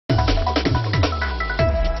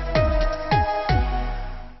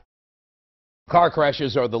Car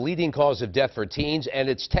crashes are the leading cause of death for teens, and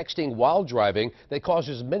it's texting while driving that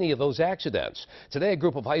causes many of those accidents. Today, a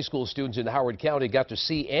group of high school students in Howard County got to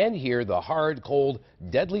see and hear the hard, cold,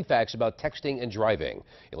 deadly facts about texting and driving.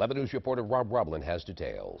 11 News reporter Rob Roblin has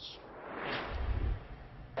details.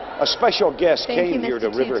 A special guest came here to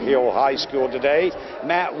River Hill High School today.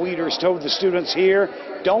 Matt Wieters told the students here,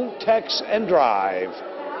 don't text and drive.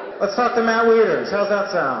 Let's talk to Matt Wieters. How's that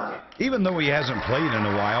sound? Even though he hasn't played in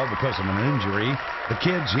a while because of an injury, the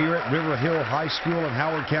kids here at River Hill High School in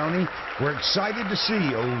Howard County were excited to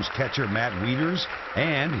see O's catcher Matt Wieters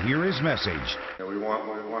and hear his message. We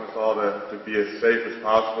want us all to be as safe as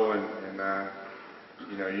possible, and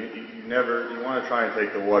you know, you want to try and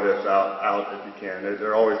take the what ifs out if you can.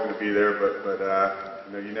 They're always going to be there, but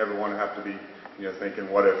you know, you never want to have to be, you know, thinking,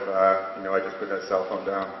 what if, you know, I just put that cell phone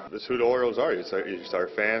down. That's who the Orioles are. It's our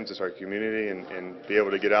fans, it's our community, and be able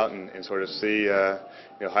to get out and sort of see, you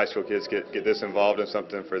know, high school kids get this involved in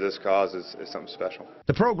something for this cause is something special.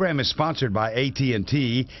 The program is sponsored by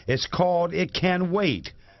AT&T. It's called It Can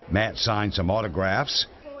Wait. Matt signed some autographs.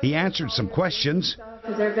 He answered some questions.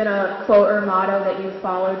 Has there been a quote or motto that you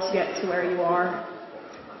followed to get to where you are?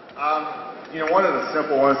 You know, one of the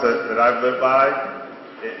simple ones that I've lived by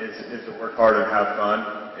is to work hard and have fun,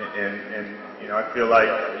 and you know, I feel like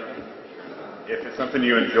if it's something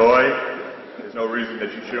you enjoy, there's no reason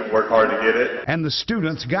that you shouldn't work hard to get it. And the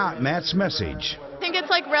students got Matt's message. I think it's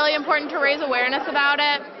like really important to raise awareness about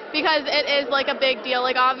it because it is like a big deal.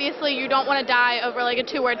 Like obviously you don't want to die over like a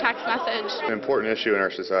 2-word text message. It's an important issue in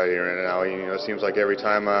our society right now. You know, it seems like every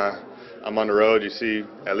time I'm on the road, you see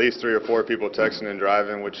at least 3 or 4 people texting and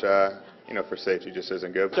driving, which you know, for safety just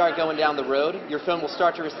isn't good. Start going down the road, your phone will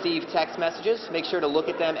start to receive text messages. Make sure to look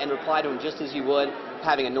at them and reply to them just as you would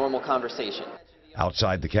having a normal conversation.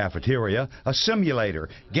 Outside the cafeteria, a simulator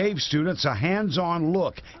gave students a hands-on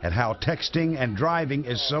look at how texting and driving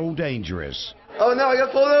is so dangerous. Oh no, I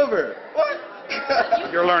got pulled over.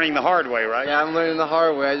 What? You're learning the hard way, right? Yeah, I'm learning the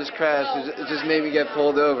hard way. I just crashed. It just made me get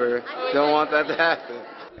pulled over. Don't want that to happen.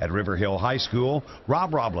 At River Hill High School,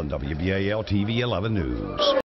 Rob Roblin, WBAL-TV 11 News.